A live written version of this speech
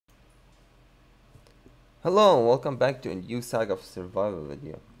Hello and welcome back to a new saga of survival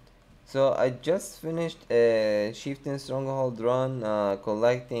video. So I just finished a Chieftain Stronghold run,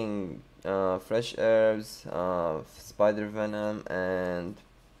 collecting fresh herbs, spider venom, and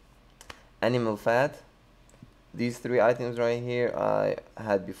animal fat. These three items right here I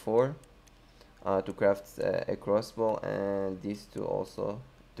had before to craft a crossbow, and these two also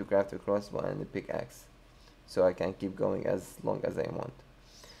to craft a crossbow and a pickaxe, so I can keep going as long as I want.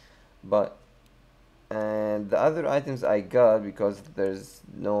 But and the other items I got, because there's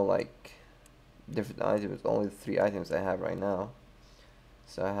no like different items, only three items I have right now,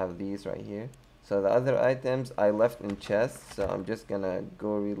 so I have these right here. So the other items I left in chests, so I'm just gonna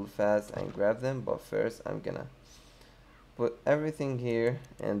go real fast and grab them, but first I'm gonna put everything here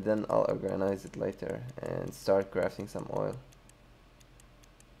and then I'll organize it later and start crafting some oil.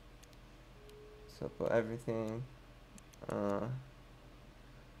 So put everything, I'll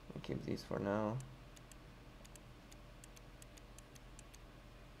keep these for now.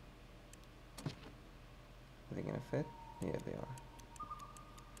 Are they gonna fit? Yeah, they are.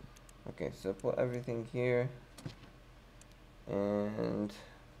 Okay, so put everything here, and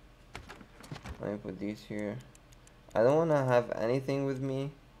let me put these here. I don't want to have anything with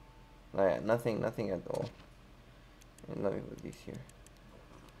me, like nothing at all. And let me put these here,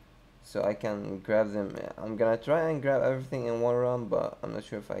 so I can grab them. I'm gonna try and grab everything in one run, but I'm not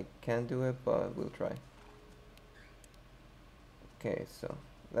sure if I can do it, but we'll try. Okay, so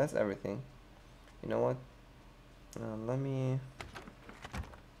that's everything. You know what? Let me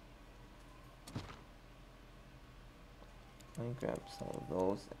grab some of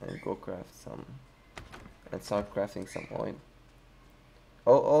those and go craft some, and start crafting some oil.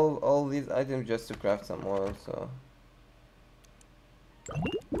 All these items just to craft some oil, so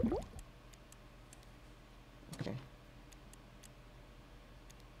okay.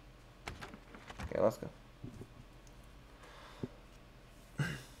 Okay, let's go.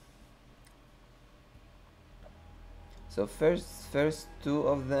 So first two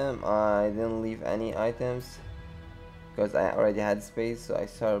of them I didn't leave any items because I already had space, so I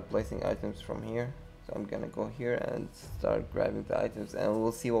started placing items from here. So I'm gonna go here and start grabbing the items, and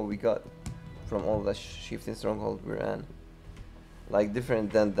we'll see what we got from all the Chieftain Stronghold we ran. Like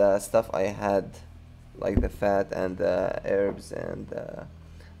different than the stuff I had, like the fat and the herbs and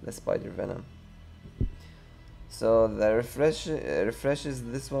the spider venom. So the refreshes,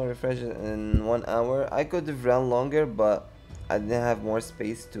 this one refreshes in 1 hour. I could have run longer, but I didn't have more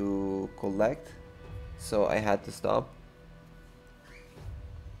space to collect, so I had to stop.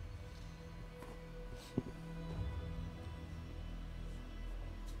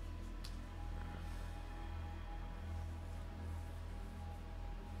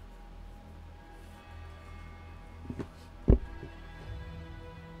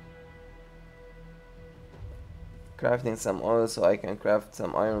 Crafting some oil so I can craft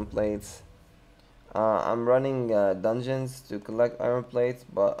some iron plates. I'm running dungeons to collect iron plates,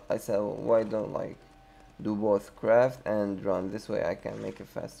 but I said, well, why don't like do both craft and run? This way I can make it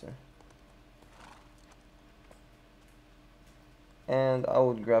faster. And I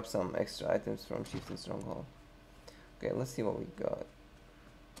would grab some extra items from Chieftain Stronghold. Okay, let's see what we got.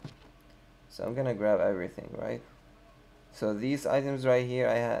 So I'm gonna grab everything, right? So these items right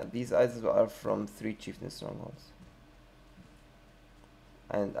here, these items are from 3 Chieftain Strongholds.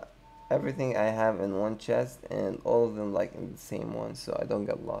 And everything I have in one chest, and all of them like in the same one, so I don't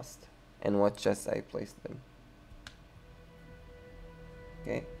get lost in what chest I placed them.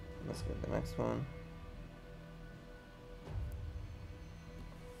 Okay, let's get the next one.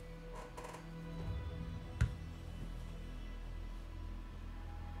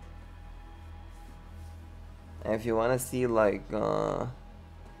 And if you want to see like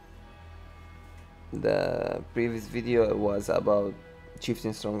the previous video, it was about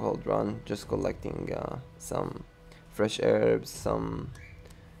Chieftain Stronghold run, just collecting some fresh herbs, some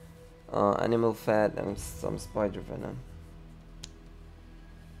animal fat, and some spider venom.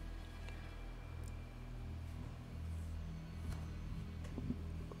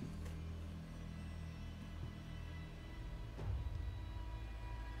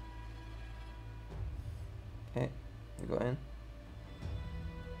 Okay, go in.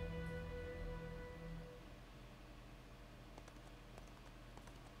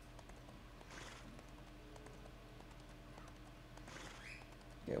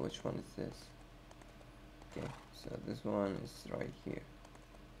 Okay, which one is this? Okay, so this one is right here.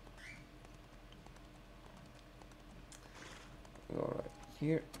 Go right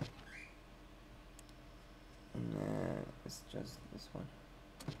here. And it's just this one.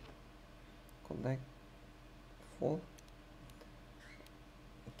 Collect full.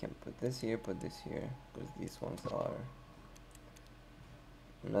 Can put this here, because these ones are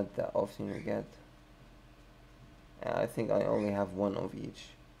not that often you get. I think I only have one of each.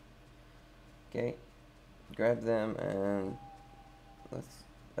 Okay, grab them and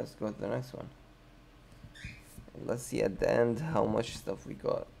let's go to the next one. Let's see at the end how much stuff we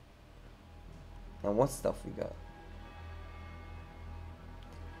got and what stuff we got.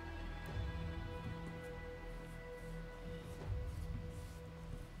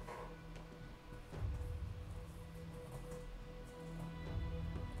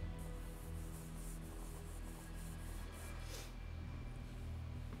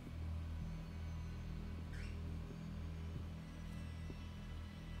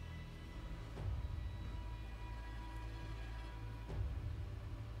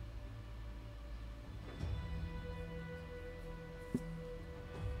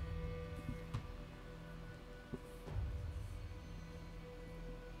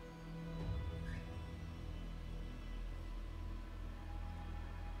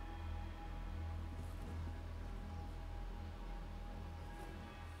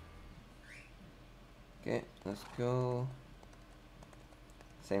 Okay, let's go.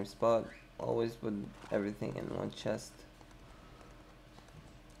 Same spot. Always put everything in one chest.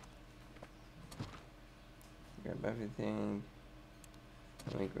 Grab everything.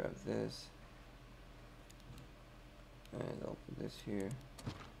 Let me grab this. And I'll put this here.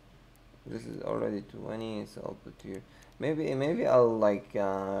 This is already 20, so I'll put here. Maybe I'll like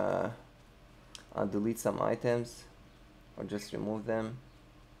I'll delete some items or just remove them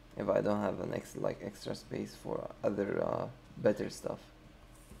if I don't have an extra space for other better stuff.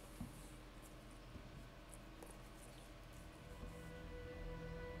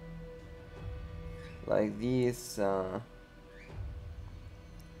 Like these let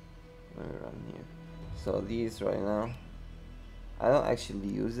me run here. So these right now I don't actually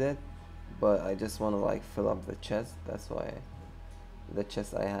use it, but I just want to like fill up the chest. That's why the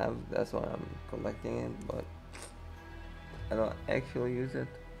chest I have, that's why I'm collecting it, but I don't actually use it.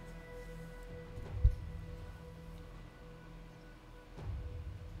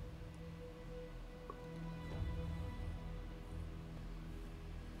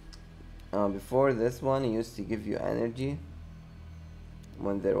 Before this one, it used to give you energy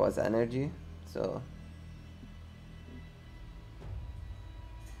when there was energy, so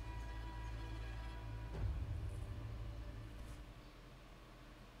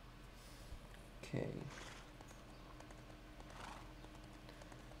okay.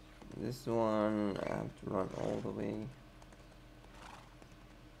 This one I have to run all the way.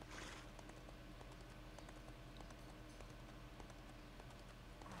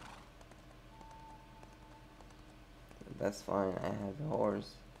 That's fine, I have a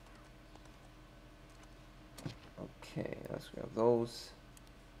horse. Okay, let's grab those.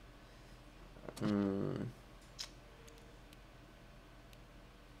 If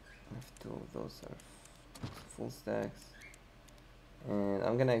two of those are full stacks. And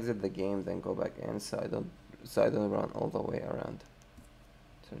I'm gonna exit the game, then go back in so I don't run all the way around.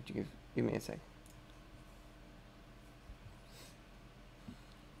 So give me a sec.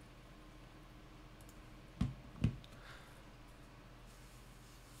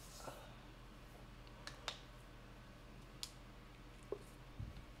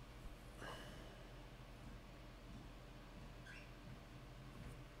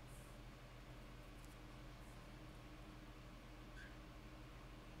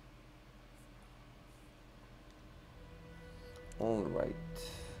 Alright,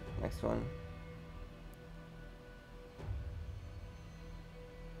 next one.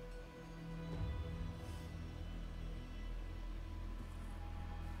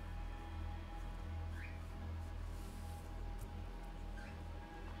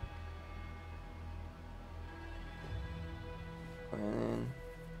 And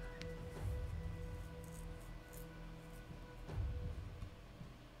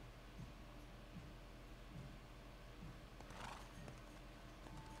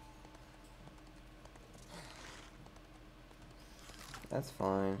that's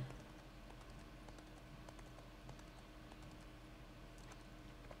fine.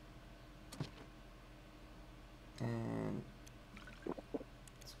 And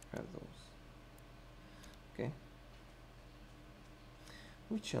let's grab those. Okay.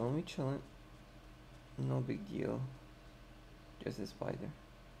 We chillin'. No big deal. Just a spider.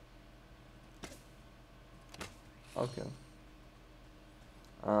 Okay.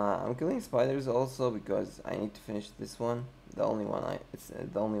 I'm killing spiders also because I need to finish this one. It's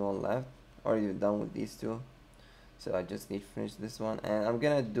the only one left. Already done with these two. So I just need to finish this one. And I'm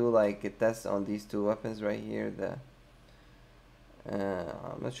gonna do like a test on these two weapons right here.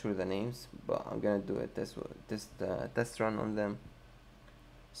 I'm not sure the names, but I'm gonna do a test run on them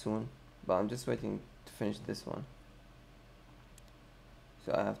soon. But I'm just waiting to finish this one.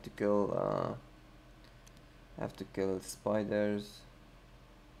 So I have to kill spiders.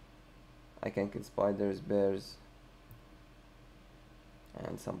 I can kill spiders, bears,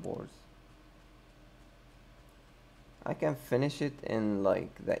 and some boars. I can finish it in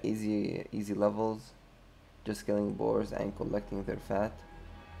like the easy levels, just killing boars and collecting their fat.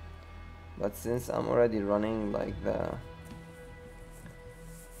 But since I'm already running like the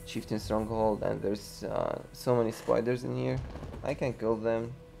Chieftain Stronghold and there's so many spiders in here, I can kill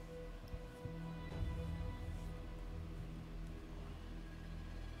them.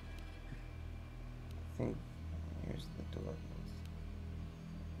 I think here's the two levels.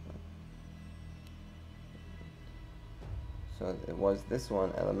 So it was this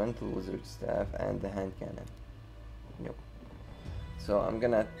one, Elemental Wizard Staff and the Hand Cannon. Yep. So I'm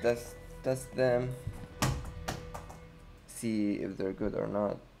gonna test them, see if they're good or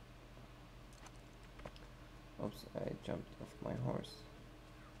not. Oops, I jumped off my horse.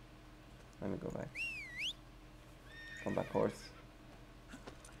 Let me go back. Come back, horse.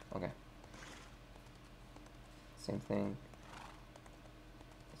 Okay. Same thing.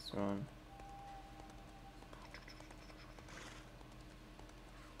 This one.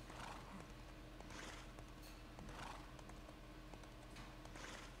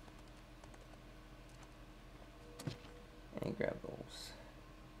 And grab those.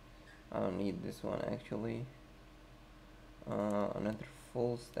 I don't need this one actually. Another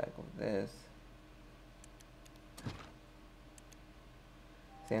full stack of this.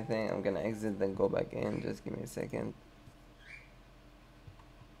 Same thing, I'm gonna exit then go back in. Just give me a second.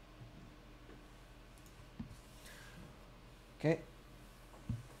 Okay.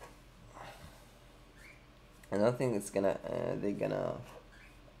 I don't think it's gonna they're gonna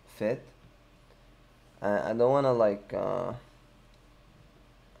fit. I don't wanna like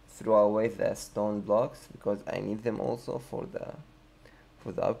throw away the stone blocks because I need them also for the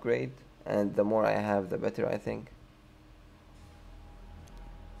upgrade, and the more I have the better. I think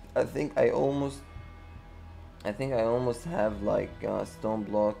I almost have like stone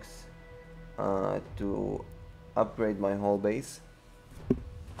blocks to upgrade my whole base.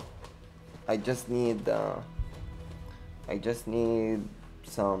 I just need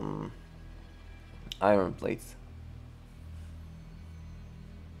some iron plates.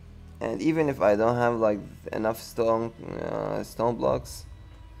 And even if I don't have like enough stone blocks,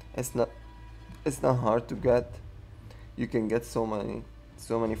 it's not hard to get. You can get so many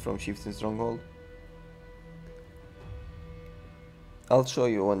from Chieftain Stronghold. I'll show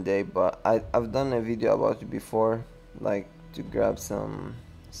you one day, but I've done a video about it before, like to grab some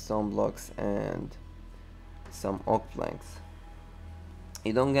stone blocks and some oak planks.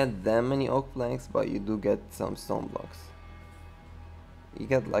 You don't get that many oak planks, but you do get some stone blocks. You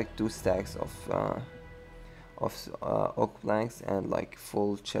get like 2 stacks of oak planks and like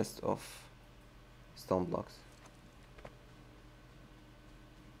full chest of stone blocks.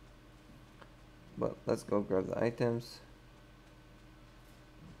 But let's go grab the items.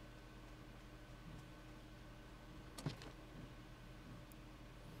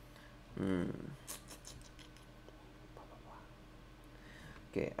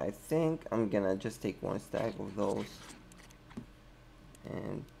 Okay, I think I'm gonna just take 1 stack of those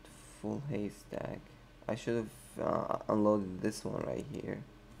and full haystack. I should have unloaded this one right here,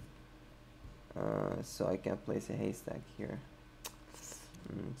 so I can place a haystack here.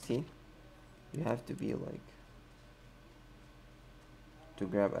 See, you have to be like, to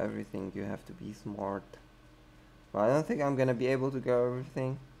grab everything you have to be smart, but I don't think I'm gonna be able to grab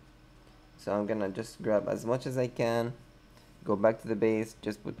everything, so I'm gonna just grab as much as I can, go back to the base,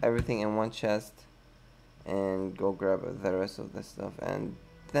 just put everything in 1 chest and go grab the rest of the stuff, and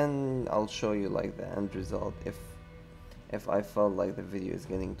then I'll show you like the end result if I felt like the video is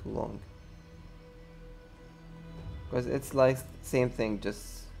getting too long, because it's like same thing,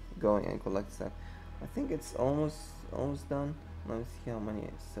 just going and collect stuff. I think it's almost done. Let me see how many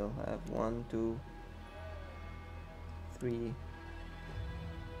I still have. 1, 2, 3.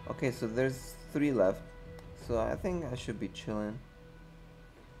 Okay, so there's 3 left, so I think I should be chilling.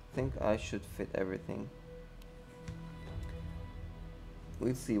 I think I should fit everything.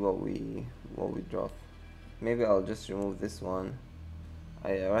 Let's see what we drop. Maybe I'll just remove this one.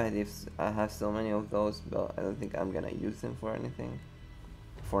 I have so many of those, but I don't think I'm gonna use them for anything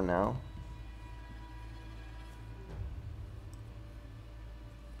for now.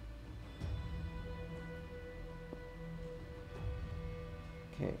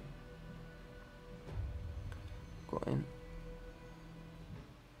 Okay, go in.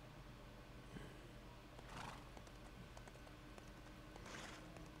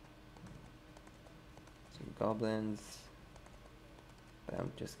 goblins that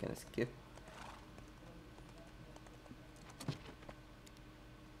I'm just gonna skip.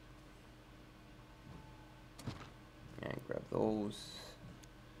 And grab those.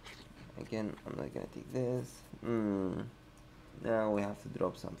 Again, I'm not gonna take this. Now we have to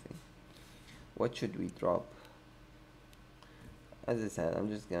drop something. What should we drop? As I said, I'm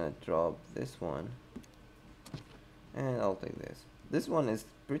just gonna drop this one. And I'll take this. This one is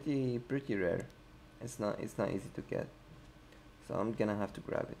pretty rare. It's not easy to get. So I'm gonna have to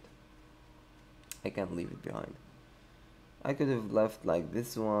grab it. I can't leave it behind. I could have left like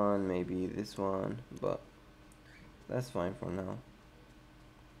this one, maybe this one, but that's fine for now.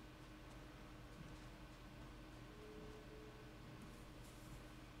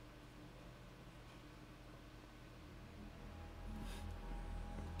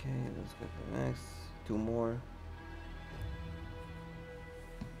 Okay, let's go to the next. 2 more.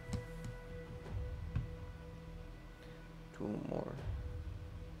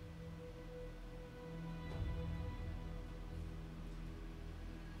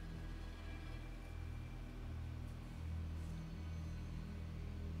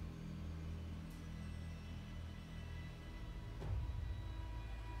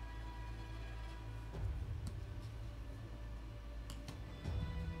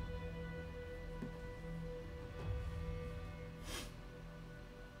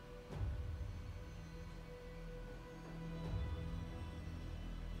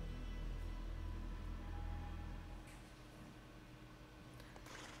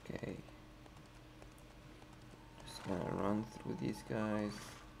 Okay, just gonna run through these guys.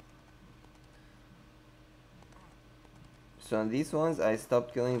 So on these ones I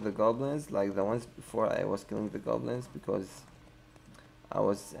stopped killing the goblins, like the ones before I was killing the goblins, because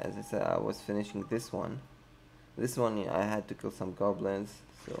as I said, I was finishing this one. This one I had to kill some goblins,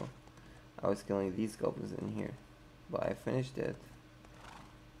 so I was killing these goblins in here. But I finished it,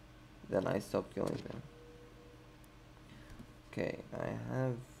 then I stopped killing them. Okay, I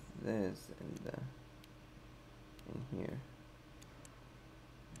have this in here.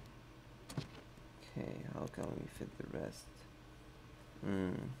 Okay, how can we fit the rest?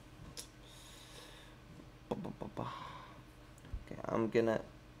 Okay, I'm gonna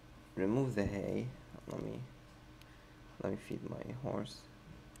remove the hay. Let me feed my horse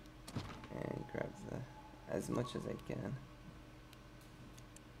and grab as much as I can.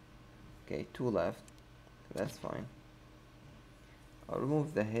 Okay, 2 left. That's fine. I'll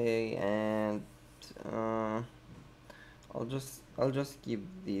remove the hay and I'll just keep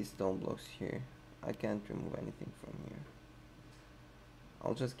these stone blocks here. I can't remove anything from here.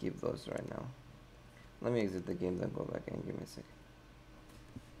 I'll just keep those right now. Let me exit the game, then go back and give me a second.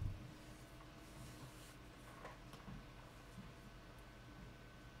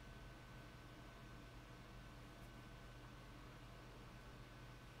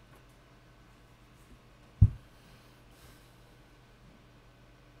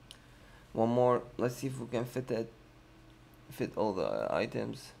 One more. Let's see if we can fit all the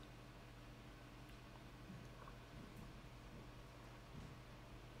items.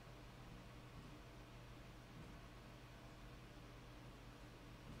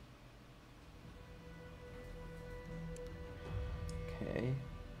 Okay.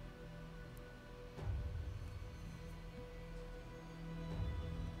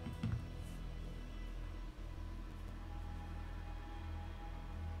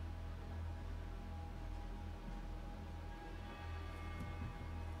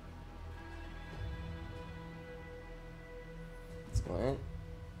 Let's go in.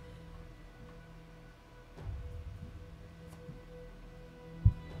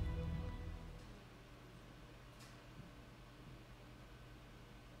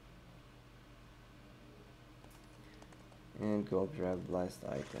 And go grab last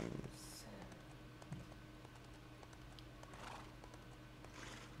items.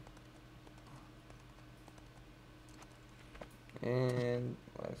 And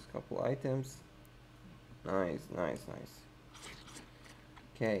last couple items. Nice.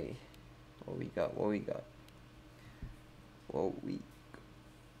 Okay, what we got?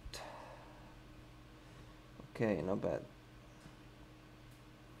 Okay, not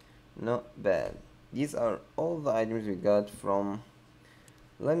bad. These are all the items we got from.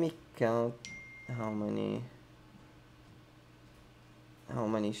 Let me count how many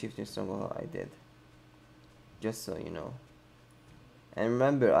Chieftain Stormfall I did, just so you know. And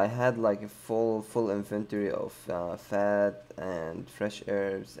remember, I had like a full inventory of fat and fresh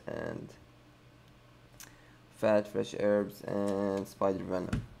herbs and spider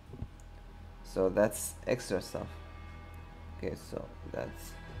venom. So that's extra stuff. Okay, so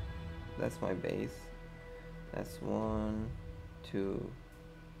that's my base. That's 1, 2,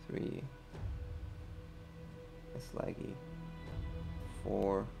 3. It's laggy.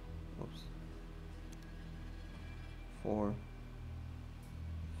 4. Oops. 4,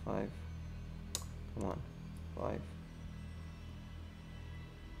 5. Come on. 5,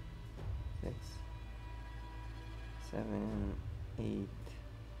 6, 7, 8.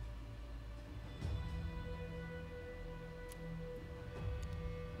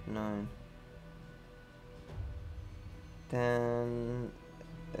 9, 10,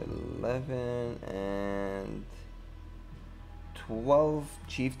 11, and 12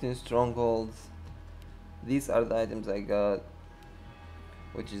 Chieftain strongholds. These are the items I got,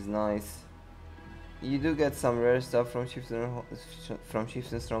 which is nice. You do get some rare stuff from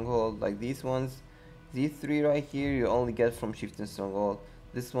Chieftain stronghold, like these ones. These 3 right here you only get from Chieftain stronghold.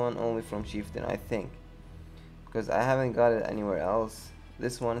 This one only from Chieftain, I think, because I haven't got it anywhere else.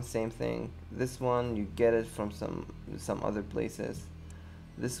 This one, same thing. This one you get it from some other places.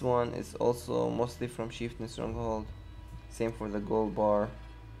 This one is also mostly from Chieftain stronghold. Same for the gold bar.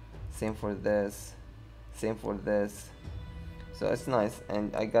 Same for this. Same for this. So it's nice,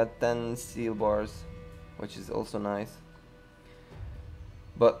 and I got 10 steel bars, which is also nice.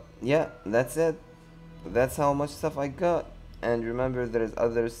 But yeah, that's it. That's how much stuff I got. And remember, there's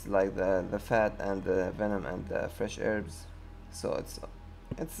others like the fat and the venom and the fresh herbs. So it's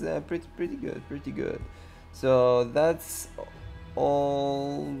pretty good. So that's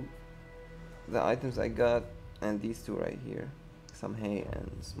all the items I got, and these 2 right here, some hay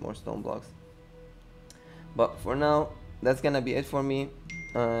and some more stone blocks. But for now, that's gonna be it for me.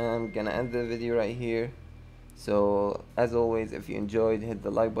 I'm gonna end the video right here. So as always, if you enjoyed, hit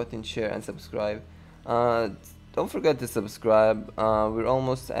the like button, share and subscribe. Don't forget to subscribe. We're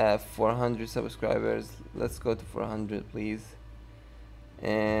almost at 400 subscribers. Let's go to 400, please.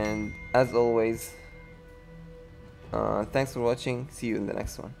 And as always, thanks for watching. See you in the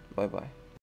next one. Bye bye.